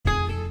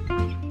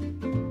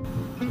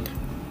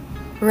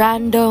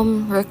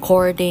Random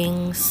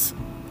recordings.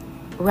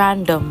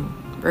 Random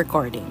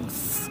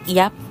recordings.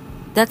 Yep,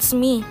 that's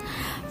me,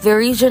 the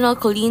original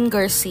Colleen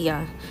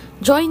Garcia.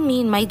 Join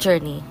me in my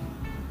journey.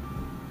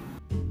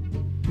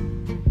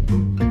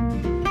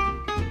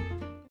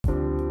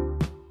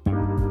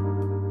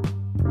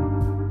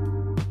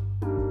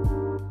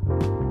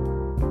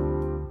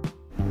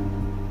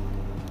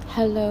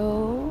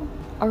 Hello,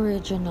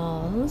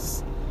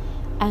 originals,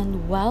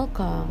 and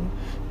welcome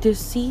to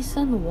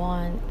Season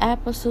 1,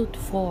 Episode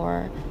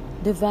 4,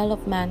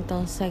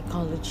 Developmental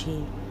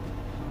Psychology,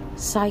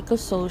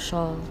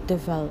 Psychosocial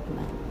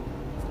Development.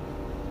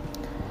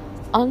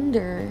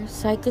 Under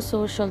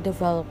psychosocial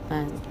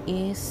development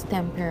is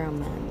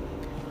temperament.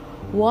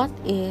 What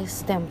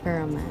is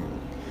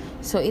temperament?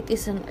 So it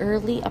is an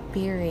early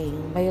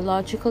appearing,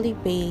 biologically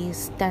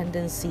based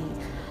tendency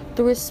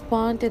to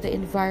respond to the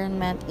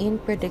environment in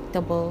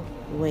predictable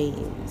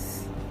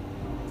ways.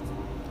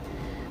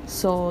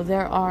 So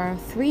there are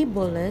 3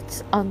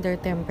 bullets under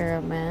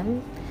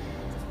temperament.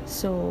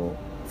 So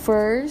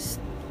first,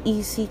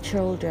 easy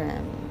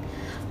children.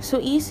 So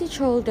easy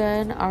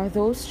children are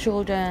those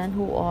children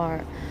who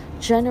are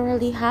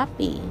generally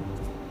happy,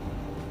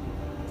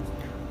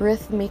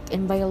 rhythmic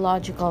in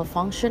biological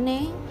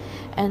functioning,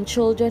 and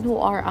children who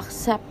are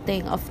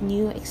accepting of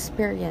new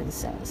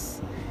experiences.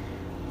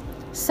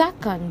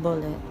 Second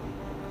bullet,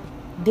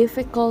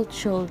 difficult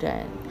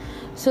children.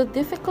 So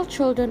difficult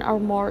children are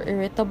more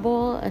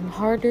irritable and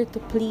harder to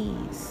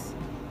please.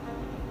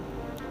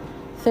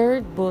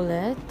 Third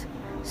bullet,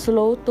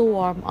 slow to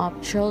warm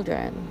up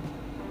children.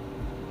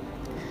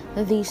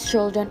 These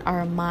children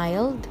are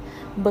mild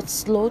but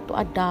slow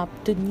to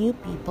adapt to new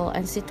people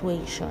and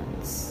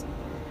situations.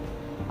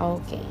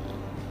 Okay,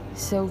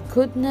 so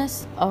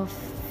goodness of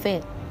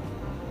fit.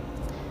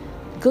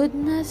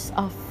 Goodness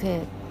of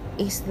fit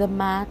is the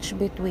match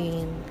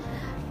between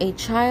a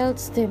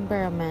child's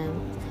temperament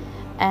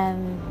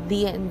and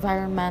the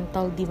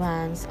environmental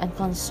demands and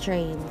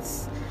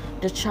constraints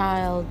the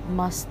child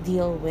must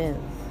deal with.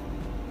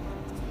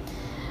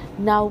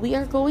 Now we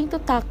are going to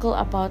tackle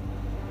about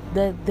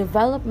the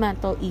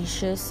developmental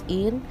issues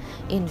in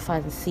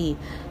infancy.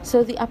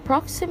 So the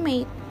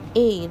approximate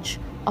age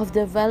of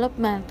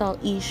developmental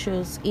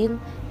issues in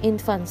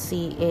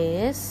infancy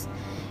is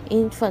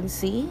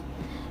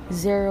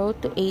 0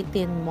 to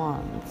 18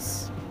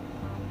 months.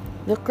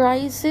 The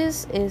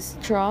crisis is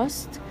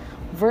trust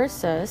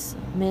versus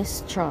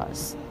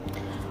mistrust.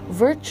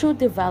 Virtue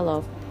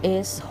developed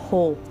is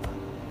hope.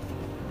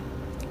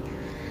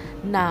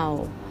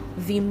 Now,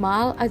 the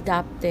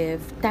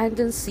maladaptive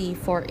tendency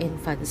for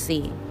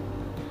infancy.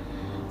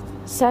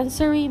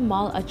 Sensory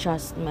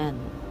maladjustment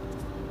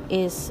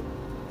is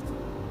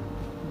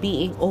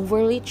being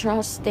overly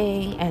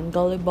trusting and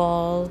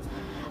gullible,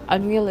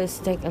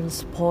 unrealistic, and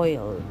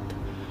spoiled.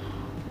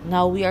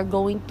 Now we are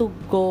going to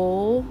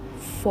go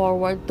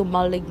forward to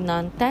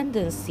malignant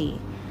tendency.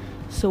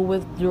 So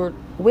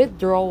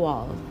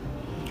withdrawal.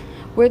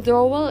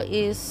 Withdrawal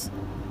is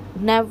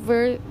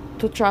never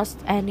to trust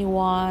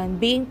anyone,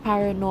 being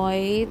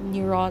paranoid,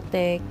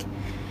 neurotic,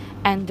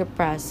 and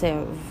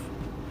depressive.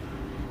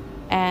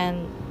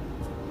 And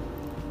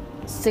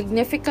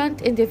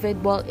significant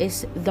individual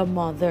is the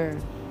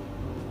mother.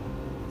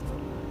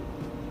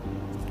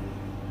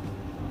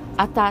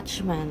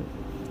 Attachment.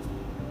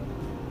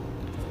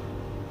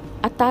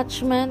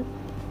 Attachment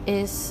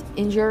is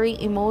enduring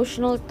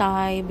emotional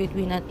tie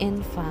between an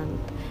infant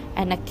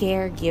and a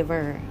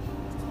caregiver.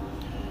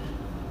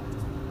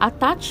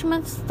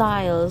 Attachment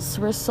styles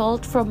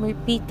result from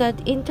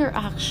repeated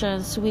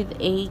interactions with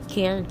a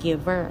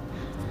caregiver.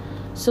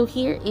 So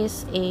here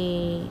is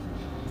there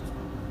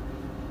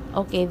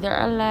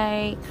are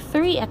like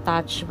 3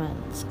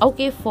 attachments.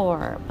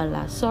 4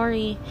 pala.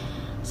 Sorry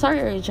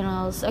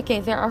originals.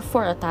 There are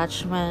 4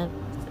 attachments.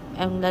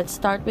 And let's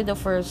start with the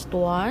first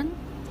one.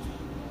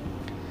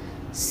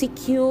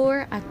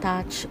 Secure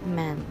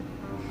attachment.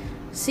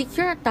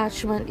 Secure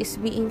attachment is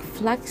being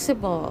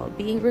flexible,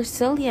 being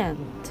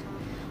resilient.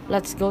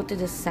 Let's go to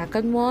the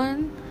second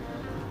one.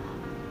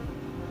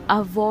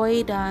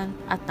 Avoidant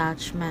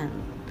attachment.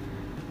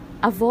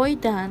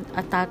 Avoidant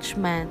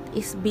attachment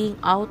is being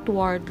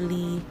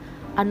outwardly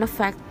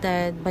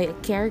unaffected by a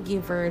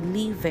caregiver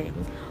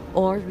leaving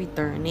or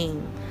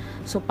returning.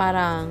 So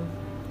parang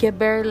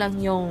keber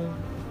lang yung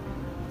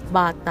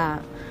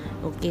bata.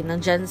 Okay,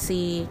 nandyan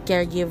si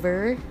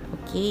caregiver.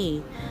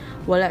 Okay.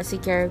 Wala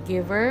si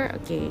caregiver.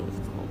 Okay.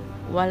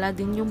 Wala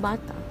din yung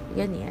bata.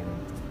 Ganyan.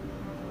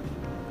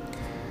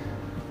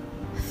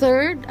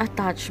 Third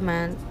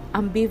attachment,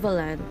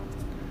 ambivalent.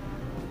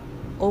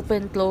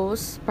 Open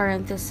close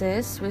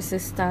parenthesis,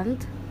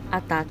 resistant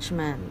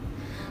attachment.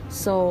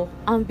 So,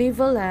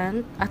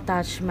 ambivalent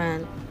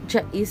attachment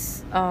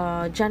is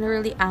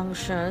generally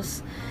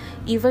anxious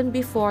even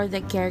before the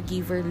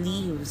caregiver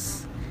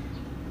leaves.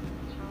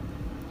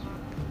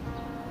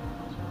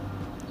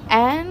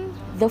 And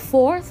the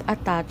fourth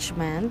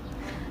attachment,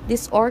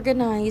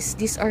 disorganized,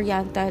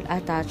 disoriented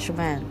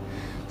attachment.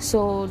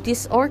 So,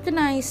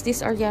 disorganized,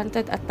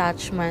 disoriented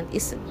attachment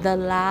is the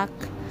lack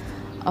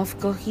of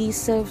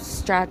cohesive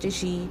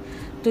strategy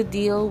to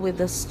deal with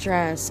the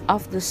stress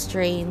of the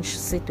strange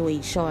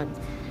situation.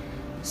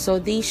 So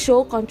they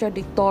show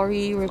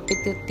contradictory, or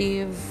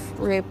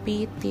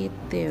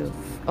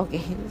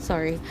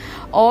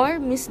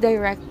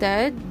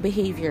misdirected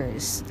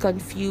behaviors,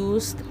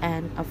 confused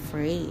and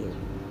afraid.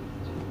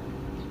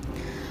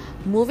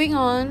 Moving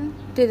on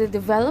to the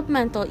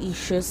developmental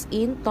issues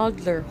in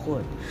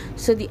toddlerhood.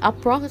 So the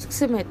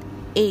approximate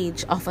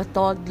age of a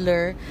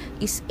toddler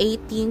is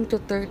 18 to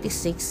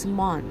 36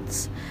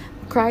 months.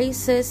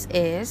 Crisis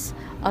is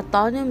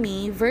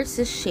autonomy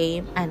versus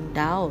shame and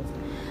doubt.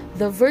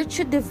 The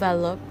virtue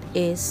developed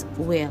is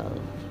will.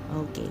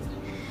 Okay.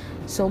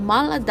 So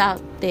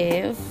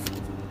maladaptive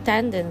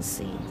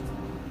tendency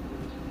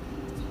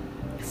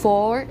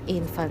for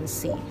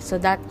infancy. So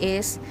that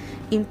is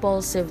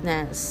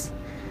impulsiveness.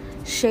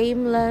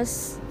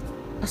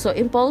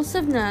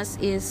 Impulsiveness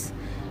is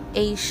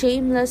a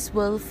shameless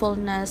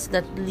willfulness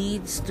that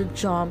leads to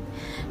jump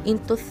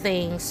into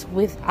things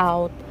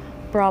without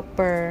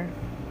proper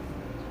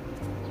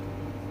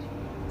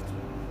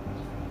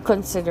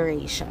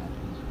consideration.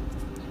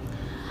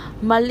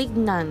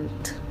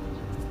 Malignant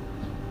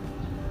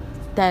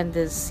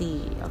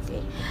tendency.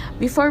 Okay.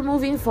 Before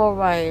moving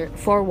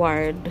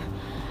forward,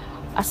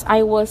 as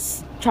I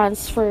was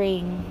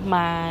transferring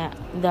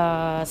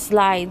the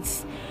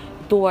slides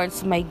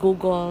towards my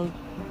Google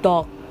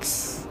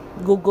Docs,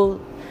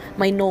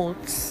 my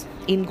notes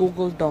in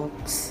Google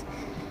Docs.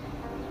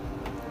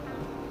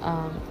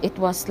 It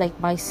was like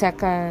my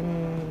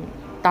second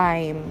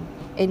time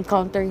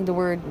encountering the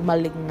word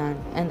malignant,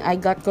 and I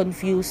got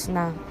confused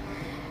na.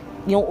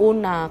 Yung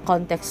una,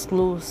 context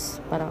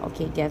clues, parang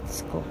okay,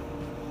 gets ko.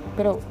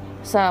 Pero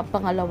sa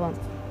pangalawa,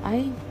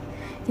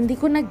 hindi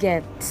ko na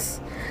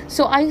gets.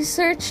 So I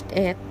searched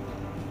it.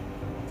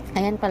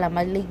 Ayan pala,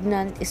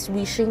 malignant is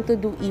wishing to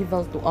do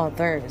evil to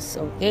others.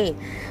 Okay,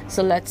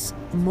 so let's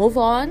move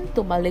on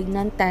to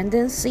malignant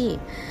tendency.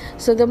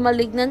 So the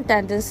malignant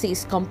tendency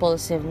is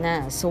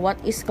compulsiveness. So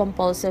what is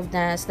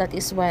compulsiveness? That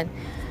is when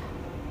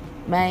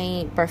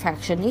may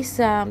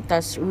perfectionism,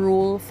 tas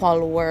rule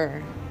follower.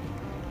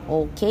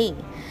 Okay,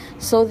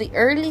 so the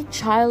early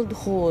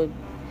childhood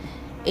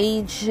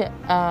age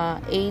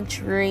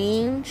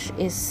range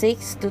is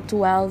 6 to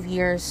 12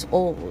 years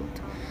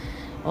old.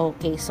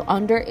 Okay, so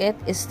under it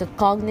is the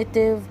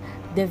cognitive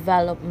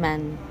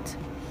development.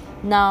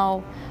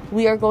 Now,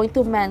 we are going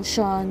to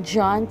mention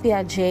John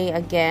Piaget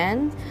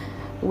again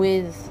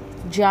with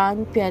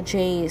John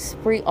Piaget's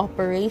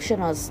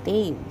pre-operational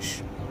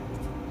stage.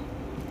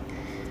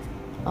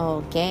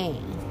 Okay.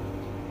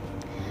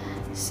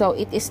 So,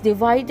 it is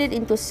divided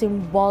into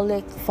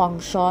symbolic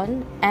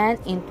function and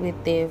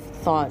intuitive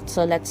thought.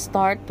 So, let's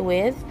start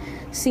with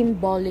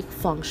symbolic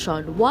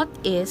function. What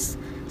is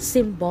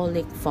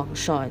symbolic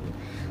function?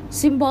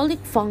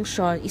 Symbolic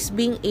function is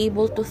being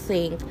able to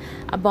think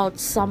about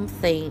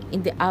something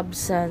in the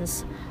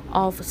absence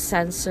of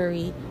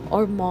sensory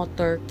or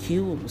motor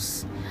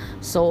cues.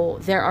 So,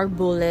 there are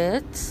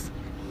bullets.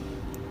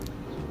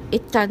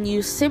 It can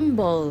use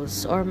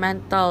symbols or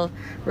mental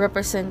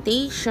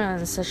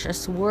representations such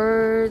as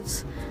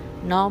words,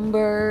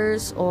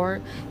 numbers,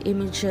 or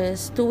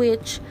images to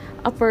which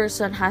a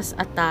person has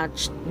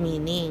attached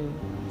meaning.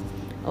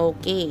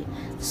 Okay,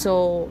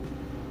 so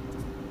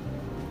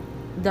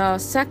the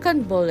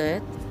second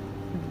bullet,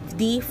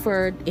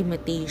 deferred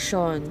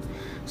imitation.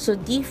 So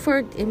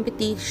deferred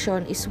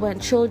imitation is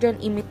when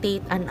children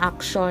imitate an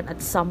action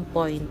at some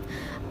point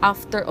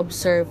after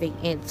observing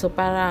it. So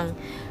parang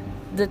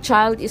the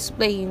child is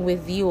playing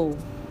with you,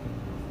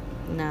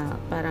 na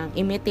parang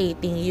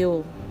imitating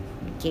you.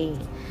 Okay.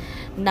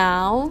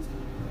 Now,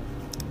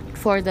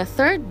 for the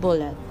third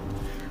bullet,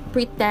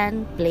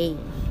 pretend play.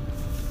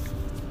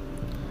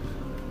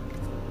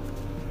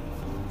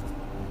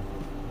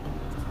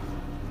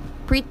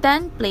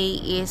 Pretend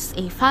play is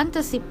a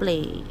fantasy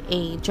play,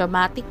 a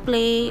dramatic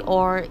play,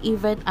 or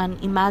even an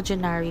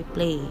imaginary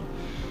play.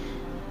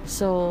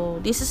 So,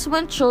 this is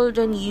when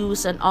children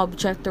use an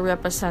object to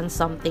represent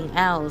something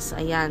else.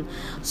 Ayan.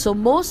 So,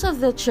 most of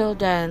the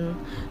children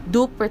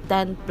do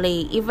pretend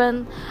play.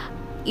 Even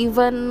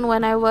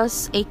when I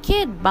was a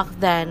kid back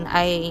then,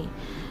 I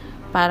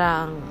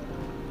parang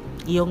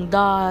yung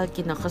doll,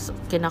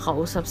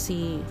 kinakausap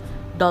si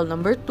doll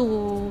number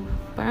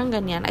 2. Parang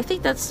ganyan. I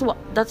think that's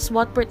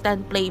what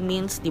pretend play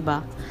means,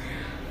 diba?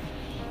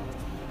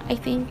 I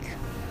think.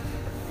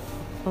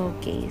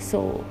 Okay,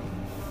 so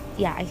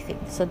yeah, I think.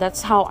 So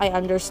that's how I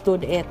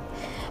understood it.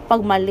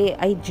 Pag mali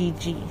ay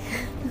GG.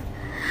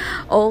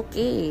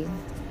 Okay.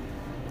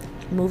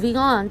 Moving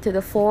on to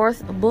the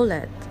fourth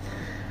bullet.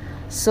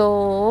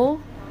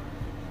 So,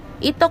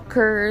 it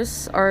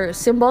occurs, or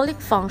symbolic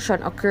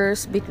function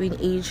occurs between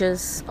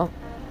ages of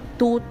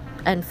 2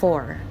 and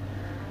 4.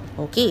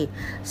 Okay.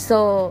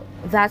 So,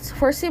 that's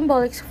for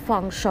symbolic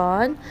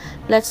function.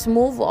 Let's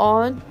move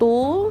on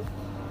to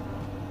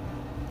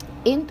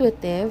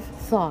intuitive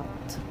thought.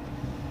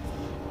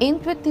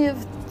 Intuitive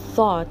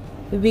thought,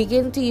 we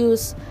begin to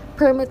use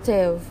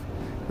primitive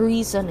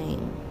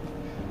reasoning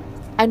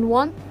and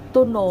want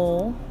to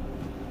know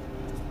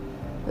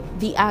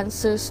the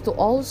answers to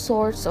all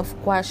sorts of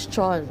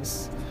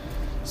questions.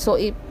 So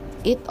it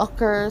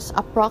occurs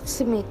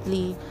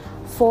approximately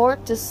 4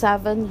 to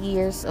 7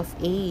 years of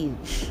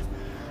age.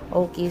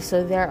 Okay,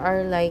 so there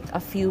are like a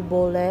few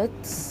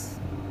bullets.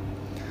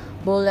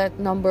 Bullet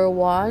number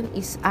 1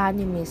 is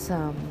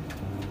animism.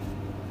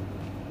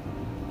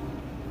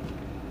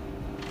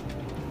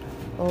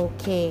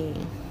 Okay.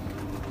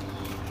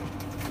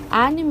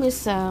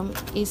 Animism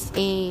is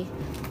a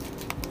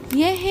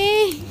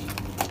yay!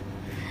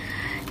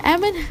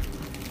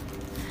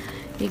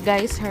 You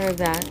guys heard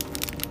that?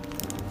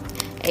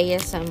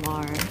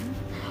 ASMR.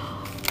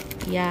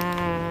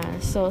 Yeah,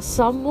 so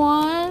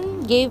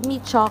someone gave me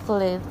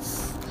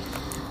chocolates.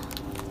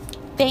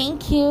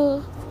 Thank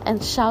you. And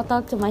shout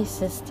out to my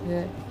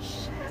sister.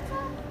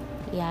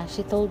 Yeah,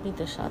 she told me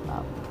to shut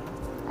up.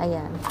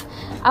 Ayan.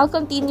 I'll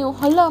continue.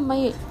 Hala,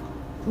 my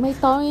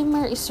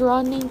timer is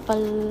running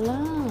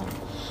pala.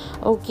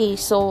 Okay,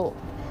 so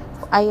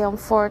I have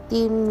 14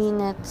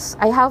 minutes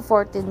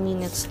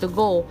to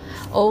go.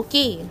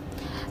 Okay.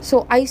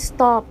 So I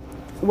stopped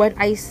when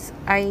I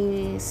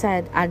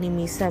said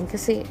animism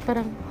kasi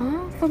parang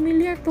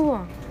familiar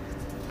to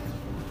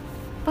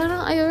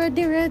Parang I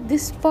already read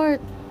this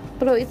part,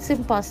 pero it's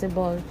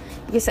impossible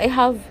because I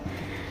wrote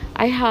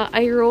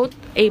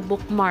a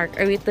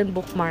written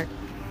bookmark.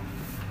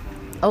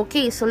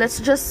 Okay, so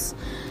let's just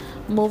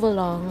move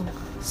along.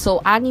 So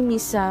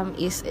animism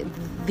is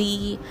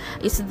the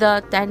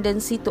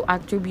tendency to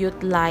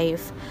attribute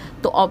life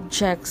to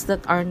objects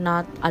that are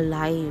not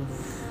alive.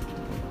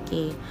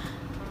 Okay.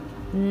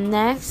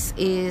 Next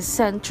is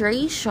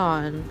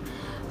centration.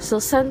 So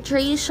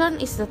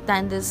centration is the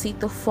tendency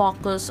to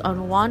focus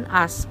on one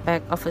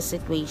aspect of a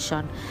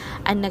situation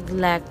and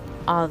neglect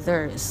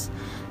others.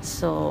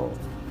 So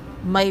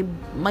my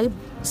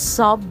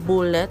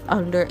sub-bullet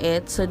under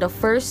it. So the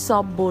first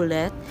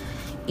sub-bullet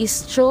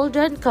is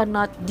children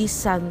cannot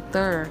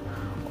decenter,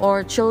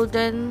 or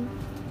children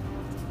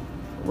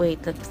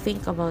let's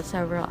think about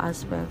several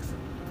aspects.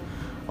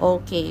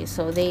 Okay,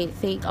 so they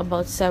think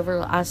about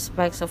several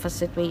aspects of a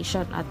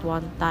situation at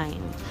one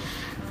time.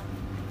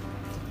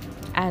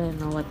 I don't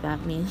know what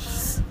that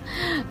means.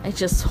 I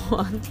just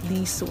want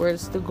these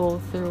words to go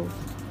through.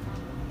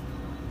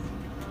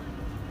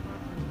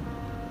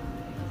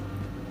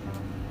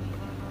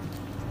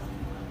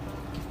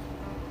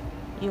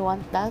 You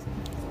want that?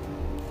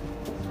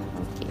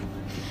 Okay.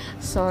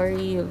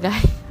 Sorry, you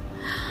guys.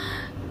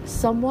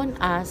 Someone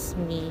asked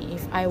me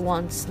if I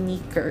want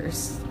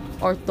sneakers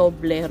or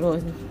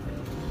Toblerone.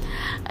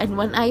 And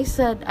when I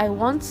said I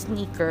want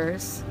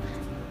sneakers,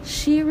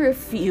 she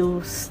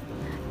refused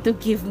to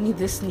give me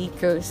the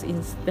sneakers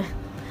instead.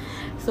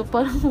 So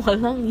parang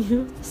walang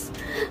use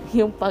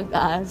yung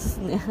pag-ask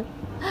niya.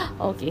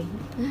 Okay.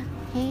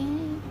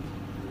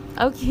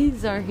 Okay,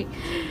 sorry.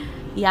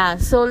 Yeah,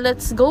 so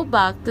let's go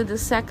back to the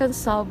second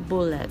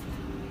sub-bullet.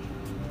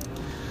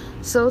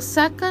 So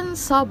second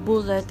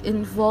sub-bullet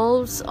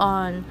involves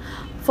on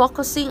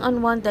focusing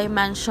on one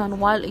dimension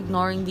while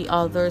ignoring the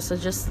other. So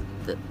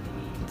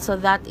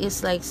that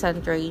is like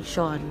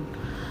centration.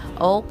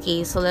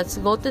 Okay, so let's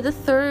go to the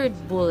third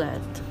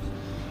bullet.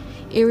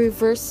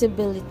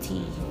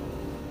 Irreversibility.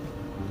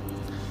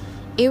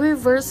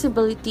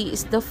 Irreversibility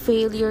is the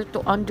failure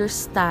to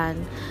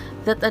understand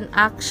that an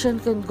action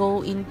can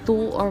go in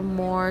two or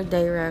more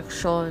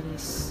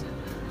directions.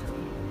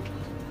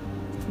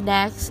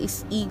 Next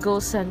is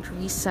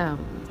egocentrism.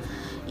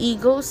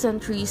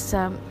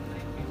 Egocentrism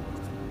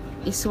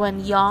is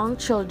when young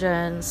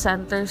children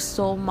center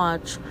so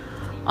much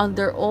on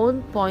their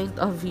own point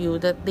of view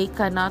that they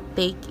cannot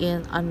take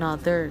in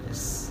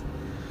another's.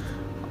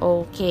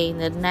 Okay,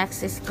 the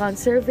next is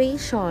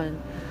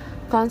conservation.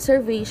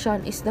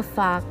 Conservation is the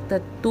fact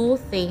that two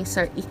things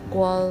are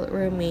equal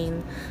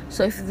remain.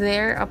 So if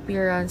their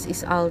appearance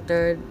is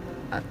altered,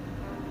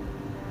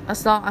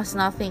 as long as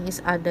nothing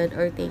is added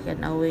or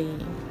taken away.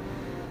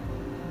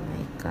 Oh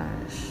my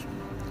gosh,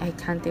 I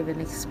can't even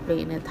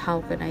explain it.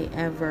 How can I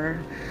ever?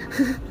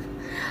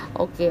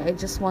 Okay, I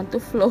just want to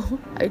flow.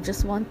 I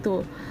just want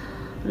to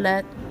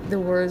let the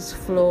words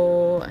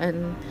flow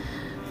and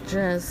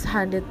just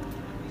hand it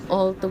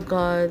all to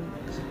God.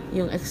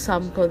 Yung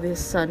exam ko this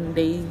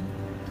Sunday,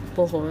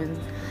 puhon.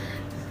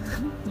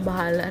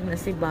 Bahala na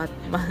si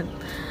Batman.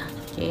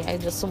 Okay, I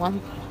just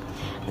want,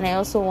 and I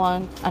also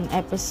want an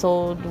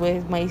episode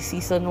with my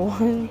season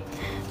 1.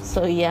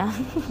 So yeah.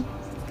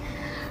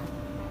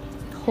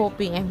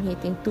 Hoping I'm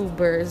hitting 2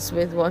 birds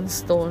with 1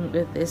 stone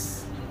with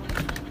this.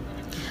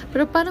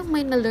 Pero parang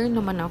may na-learn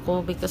naman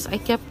ako because I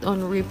kept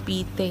on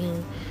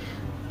replaying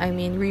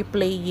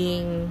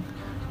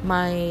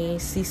my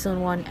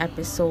season 1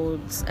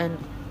 episodes and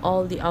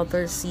all the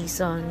other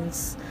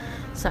seasons.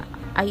 So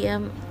I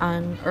am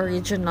an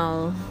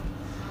original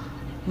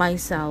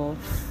myself.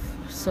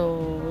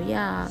 So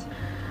yeah,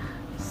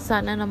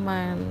 sana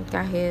naman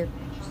kahit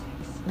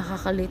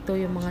nakakalito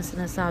yung mga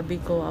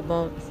sinasabi ko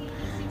about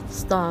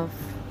stuff,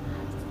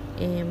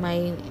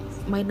 may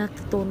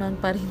natutunan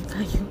pa rin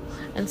kayo,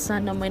 and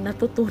sana may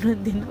natutunan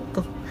din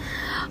ako.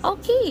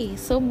 Okay,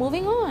 so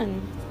moving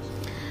on.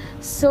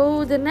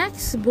 So the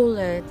next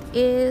bullet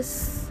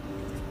is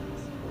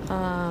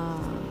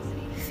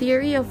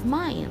theory of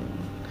mind.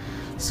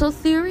 So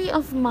theory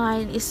of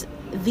mind is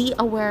the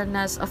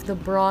awareness of the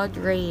broad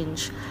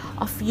range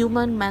of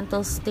human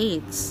mental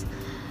states,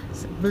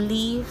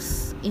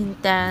 beliefs,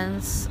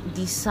 intents,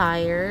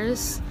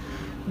 desires,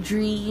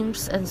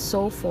 dreams, and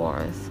so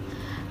forth,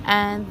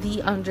 and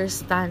the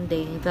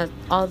understanding that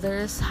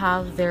others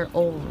have their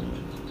own.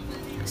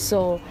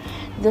 So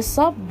the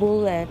sub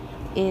bullet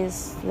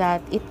is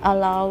that it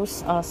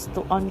allows us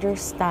to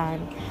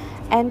understand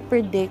and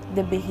predict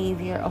the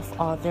behavior of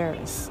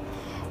others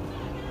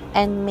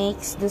and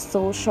makes the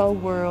social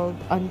world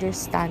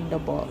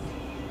understandable.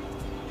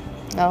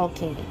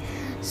 Okay.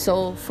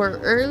 So for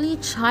early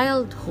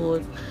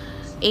childhood,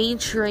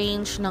 age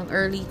range ng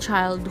early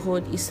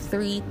childhood is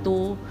 3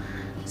 to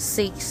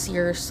 6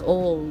 years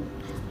old.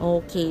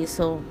 Okay,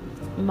 so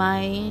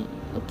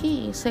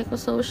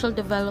psychosocial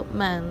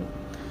development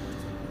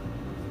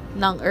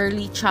ng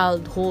early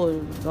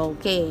childhood.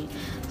 Okay.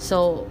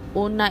 So,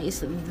 una is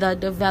the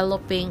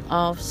developing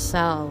of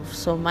self.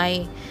 So,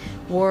 may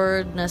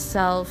word na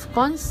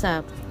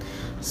self-concept.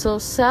 So,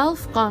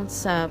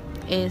 self-concept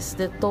is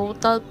the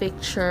total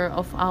picture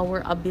of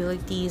our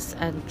abilities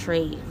and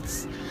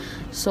traits.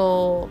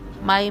 So,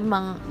 may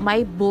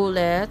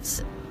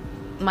bullets,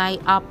 may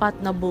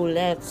 4 na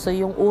bullets. So,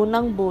 yung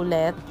unang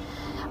bullet,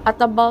 at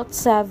about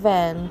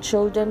 7,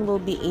 children will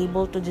be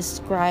able to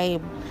describe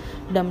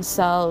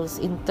themselves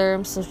in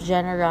terms of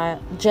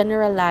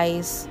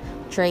generalized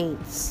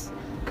traits.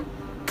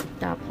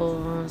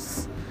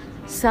 Tapos,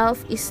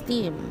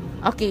 self-esteem.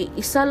 Okay,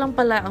 isa lang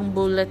pala ang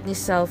bullet ni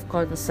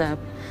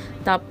self-concept.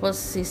 Tapos,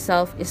 si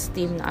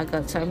self-esteem na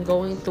agad. So, I'm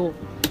going to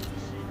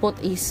put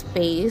a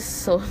space.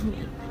 So,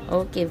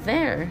 okay,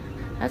 there.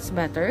 That's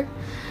better.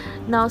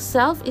 Now,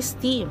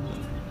 self-esteem.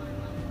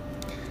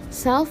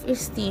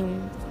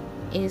 Self-esteem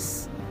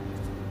is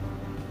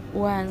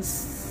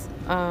once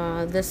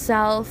the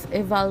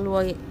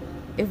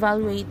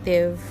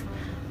self-evaluative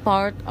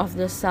part of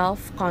the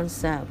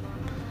self-concept,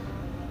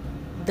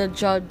 the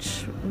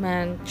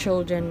judgment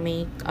children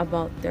make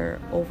about their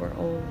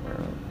overall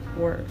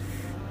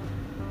worth.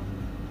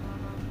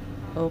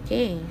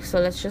 Okay, so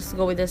let's just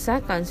go with the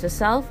second. So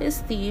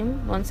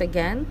self-esteem, once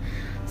again,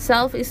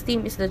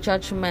 self-esteem is the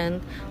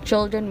judgment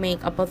children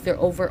make about their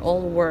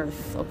overall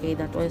worth. Okay,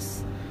 let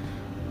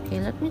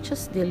me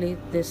just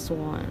delete this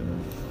one.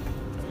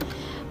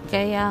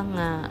 Kaya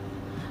nga,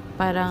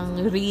 parang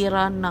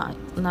rerun na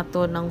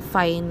to ng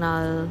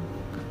final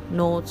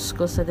notes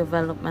ko sa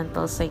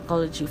developmental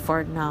psychology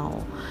for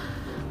now.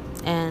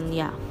 And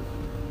yeah.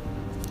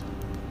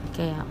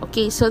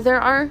 Okay, so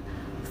there are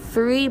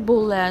 3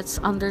 bullets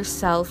under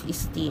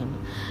self-esteem.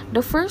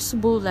 The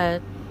first bullet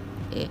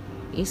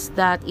is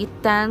that it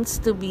tends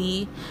to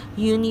be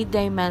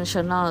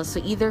unidimensional,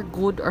 so either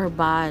good or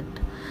bad.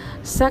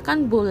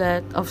 Second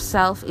bullet of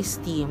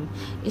self-esteem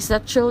is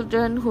that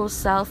children whose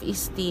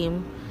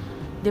self-esteem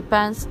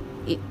depends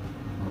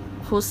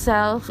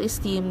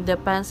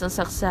on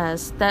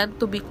success tend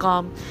to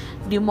become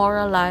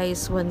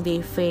demoralized when they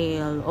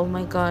fail. Oh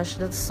my gosh,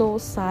 that's so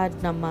sad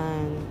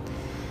naman.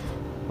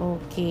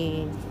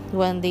 Okay,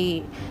 when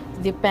they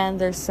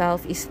depend their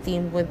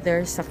self-esteem with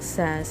their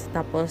success,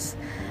 tapos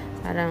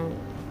parang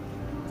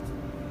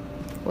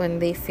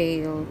when they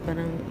fail,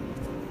 parang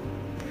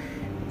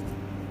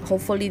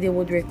hopefully they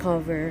would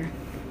recover.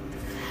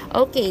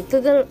 Okay,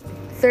 to the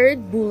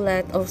third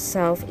bullet of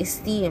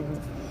self-esteem.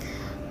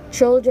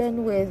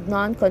 Children with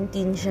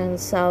non-contingent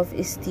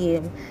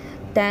self-esteem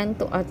tend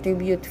to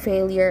attribute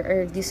failure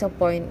or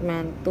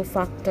disappointment to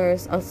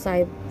factors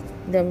outside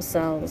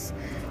themselves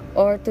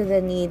or to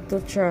the need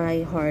to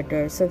try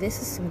harder. So this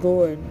is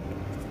good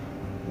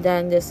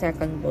than the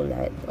second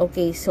bullet.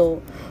 Okay,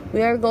 so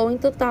we are going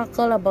to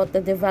tackle about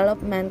the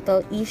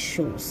developmental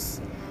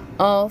issues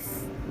of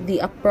the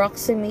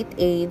approximate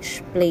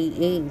age, play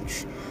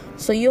age.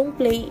 So yung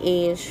play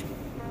age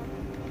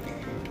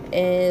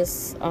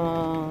is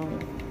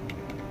 3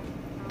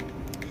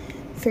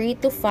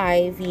 to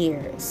 5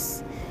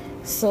 years.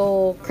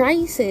 So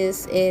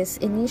crisis is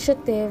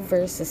initiative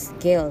versus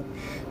guilt.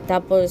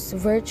 Tapos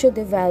virtue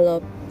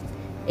develop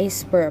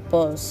is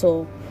purpose.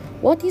 So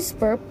what is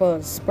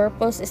purpose?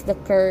 Purpose is the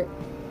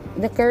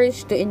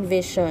courage to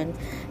envision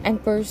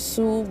and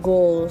pursue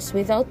goals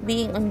without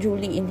being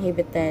unduly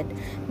inhibited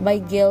by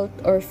guilt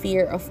or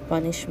fear of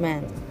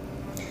punishment.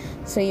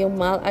 So yung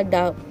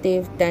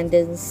maladaptive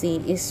tendency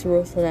is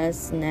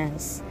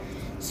ruthlessness.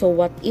 So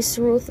what is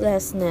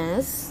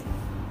ruthlessness?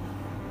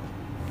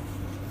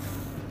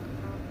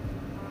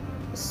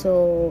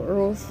 So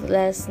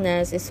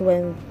ruthlessness is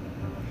when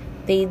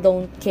they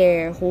don't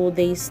care who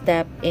they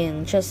step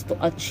in just to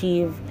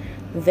achieve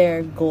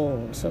their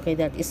goals. Okay,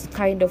 that is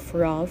kind of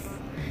rough.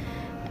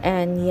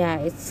 And yeah,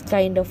 it's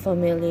kind of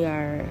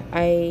familiar.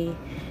 3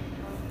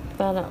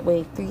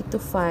 to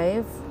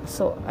 5.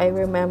 So I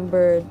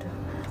remembered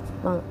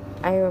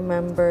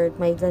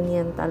may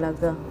ganyan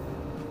talaga.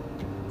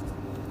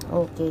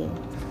 Okay.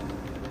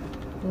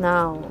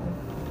 Now,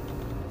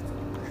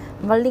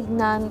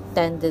 malignant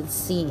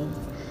tendency.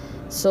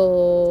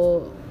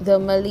 So, the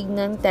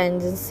malignant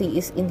tendency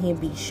is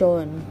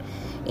inhibition.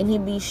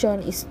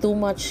 Inhibition is too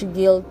much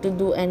guilt to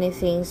do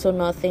anything so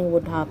nothing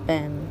would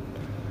happen.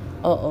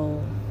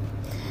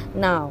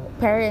 Now,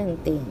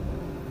 parenting.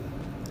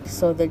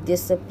 So, the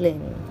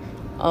discipline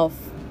of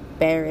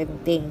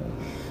parenting.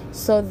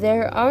 So,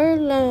 there are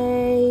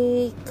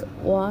like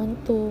 3,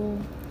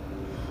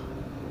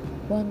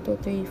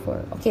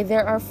 4. Okay,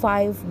 there are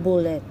 5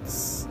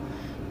 bullets.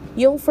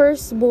 Yung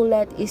first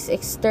bullet is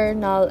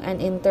external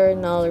and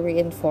internal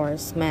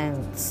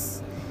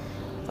reinforcements.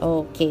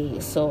 Okay,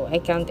 so I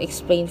can't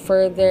explain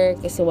further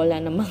kasi wala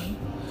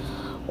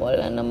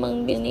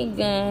namang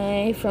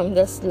binigay from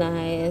the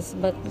slides,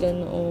 but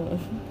ganoon.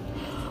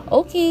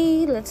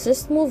 Okay, let's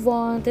just move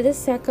on to the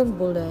second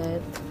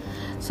bullet.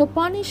 So,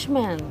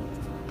 punishment.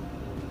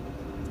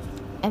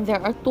 And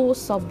there are 2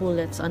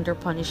 sub-bullets under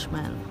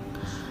punishment.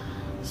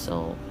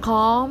 So,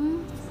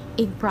 calm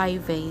in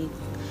private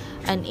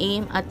and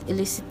aim at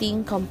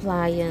eliciting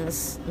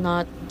compliance,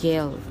 not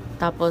guilt.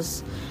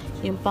 Tapos,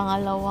 yung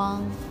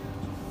pangalawang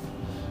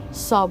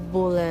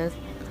sub-bullet,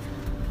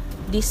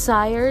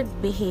 desired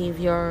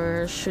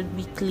behavior should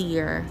be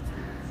clear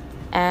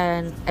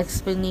and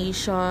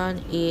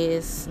explanation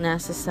is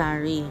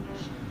necessary.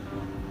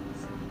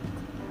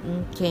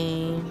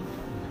 Okay.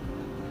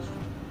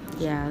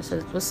 Yeah, so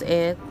that was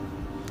it.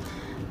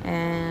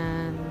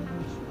 And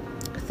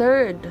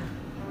third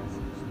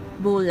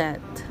bullet,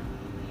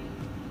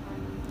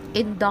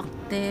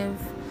 inductive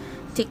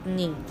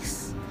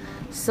techniques.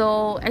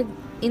 So,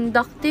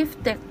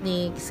 inductive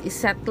techniques is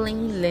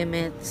settling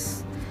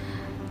limits.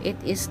 It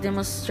is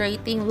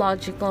demonstrating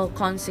logical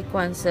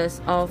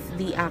consequences of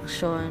the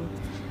action,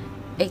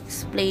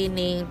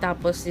 explaining,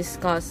 tapos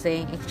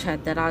discussing,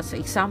 etc. So,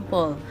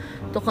 example,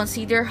 to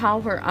consider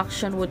how her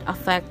action would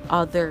affect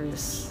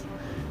others.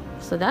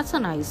 So, that's a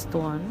nice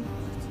one.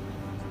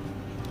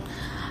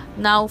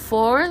 Now,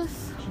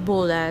 fourth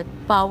bullet,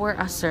 power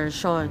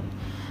assertion.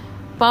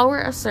 Power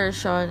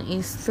assertion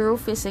is through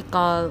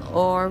physical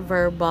or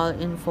verbal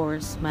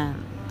enforcement.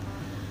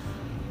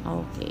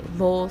 Okay,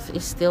 both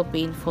is still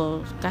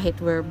painful kahit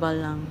verbal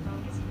lang.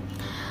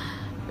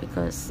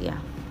 Because, yeah.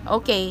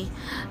 Okay,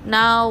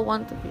 now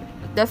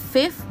the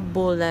fifth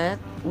bullet,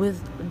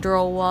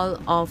 withdrawal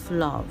of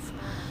love.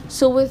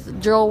 So,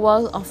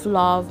 withdrawal of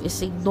love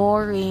is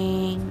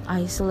ignoring,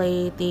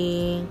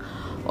 isolating,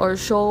 or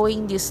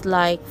showing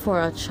dislike for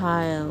a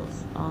child.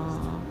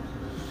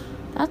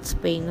 That's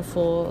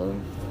painful.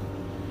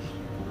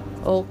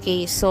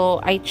 Okay, so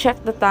I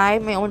checked the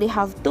time. I only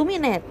have 2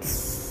 minutes.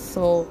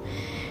 So,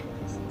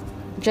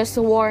 just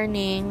a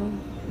warning,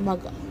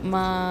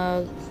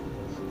 my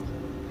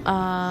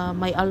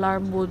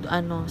alarm would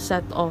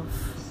set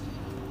off.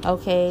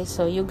 Okay,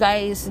 so you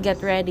guys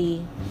get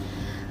ready.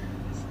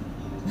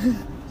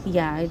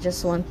 Yeah, I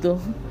just want to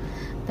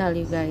tell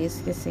you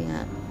guys kasi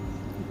nga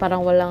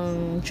parang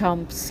walang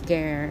jump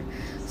scare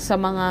sa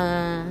mga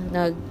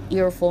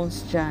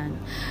nag-earphones dyan.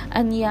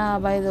 And yeah,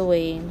 by the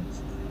way,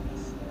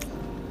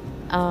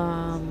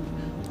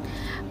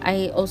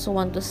 I also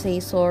want to say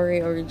sorry,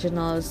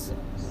 originals,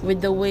 with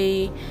the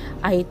way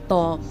I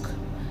talk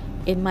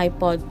in my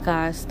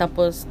podcast.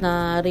 Tapos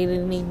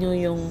naririnig nyo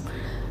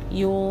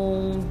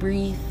yung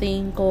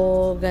breathing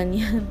ko,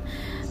 ganyan.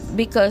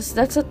 Because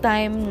that's a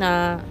time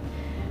na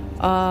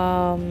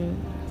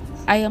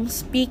I am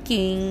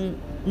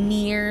speaking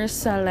near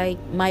sa like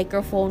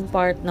microphone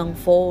part ng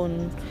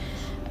phone,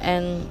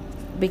 and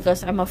because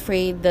I'm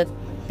afraid that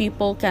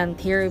people can't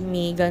hear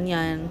me,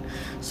 ganyan.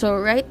 So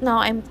right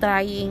now I'm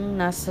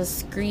trying nasa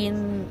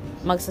screen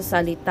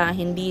magsasalita,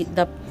 hindi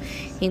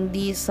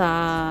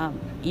sa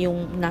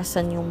yung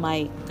nasan yung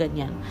mic,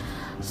 ganyan.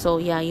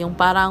 So yeah, yung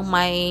parang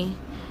may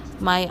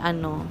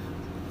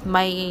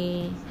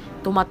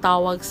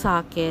tumatawag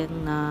sa akin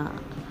na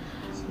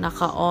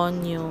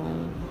naka-on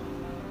yung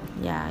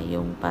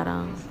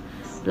parang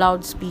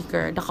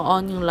loudspeaker,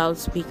 naka-on yung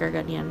loudspeaker,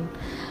 ganyan.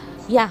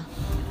 Yeah.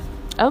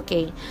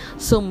 Okay.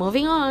 So,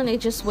 moving on. I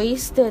just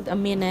wasted a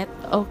minute.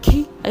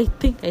 Okay. I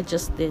think I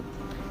just did.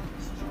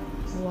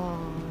 Wow.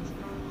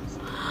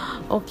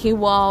 Okay,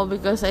 wow.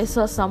 Because I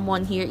saw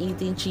someone here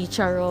eating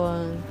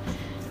chicharon.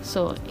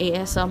 So,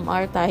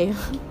 ASMR tayo.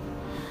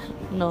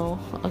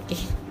 No.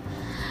 Okay.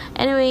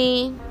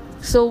 Anyway,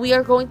 so we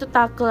are going to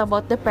tackle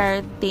about the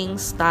parenting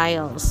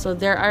styles. So,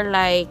 there are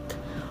like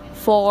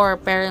 4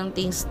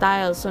 parenting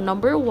styles. So,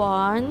 number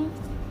 1,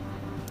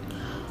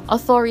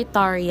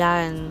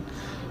 authoritarian.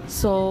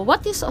 So,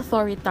 what is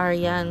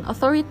authoritarian?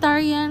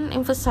 Authoritarian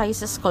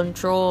emphasizes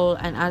control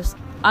and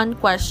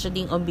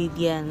unquestioning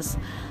obedience,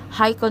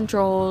 high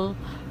control,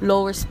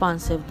 low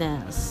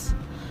responsiveness.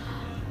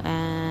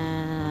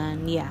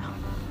 And, yeah.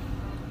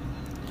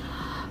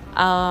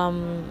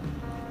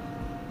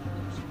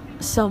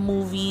 Some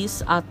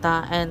movies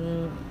ata,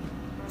 and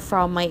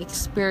from my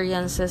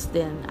experiences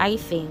then, I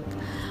think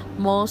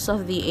most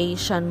of the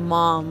Asian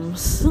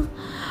moms,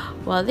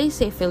 well, they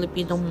say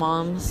Filipino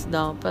moms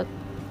though, but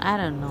I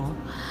don't know,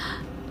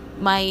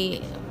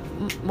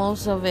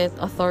 most of it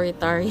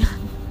authoritarian.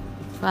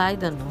 I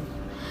don't know.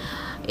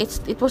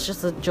 It was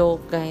just a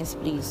joke, guys,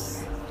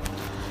 please.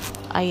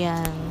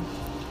 Ayan.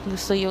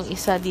 Gusto yung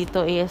isa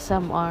dito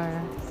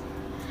ASMR.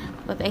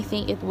 But I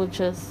think it would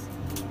just...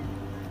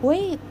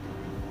 Wait.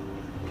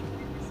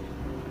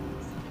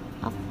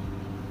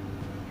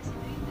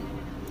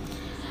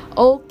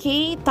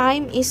 Okay,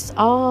 time is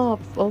up.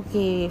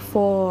 Okay,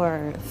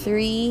 4,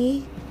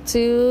 3,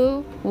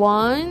 2,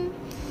 1.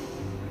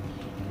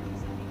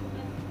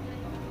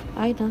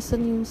 Ay,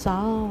 nasan yung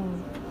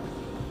sound?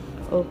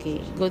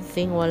 Okay, good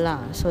thing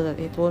wala. So that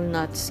it will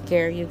not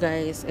scare you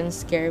guys and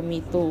scare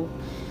me too.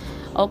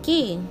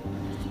 Okay,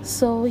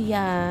 so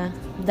yeah,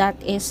 that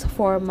is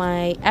for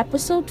my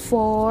episode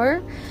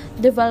 4,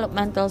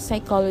 Developmental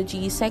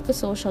Psychology,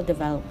 Psychosocial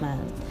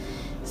Development.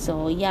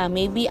 So yeah,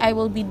 maybe I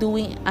will be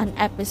doing an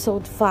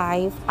episode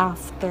 5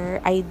 after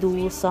I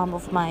do some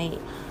of my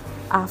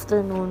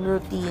afternoon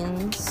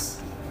routines.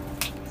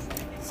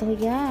 So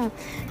yeah,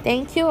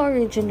 thank you,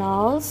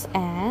 originals,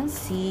 and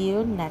see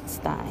you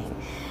next time.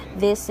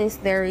 This is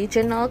the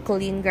original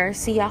Colleen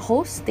Garcia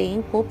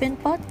hosting Pupin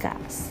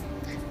Podcast.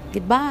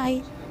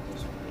 Goodbye.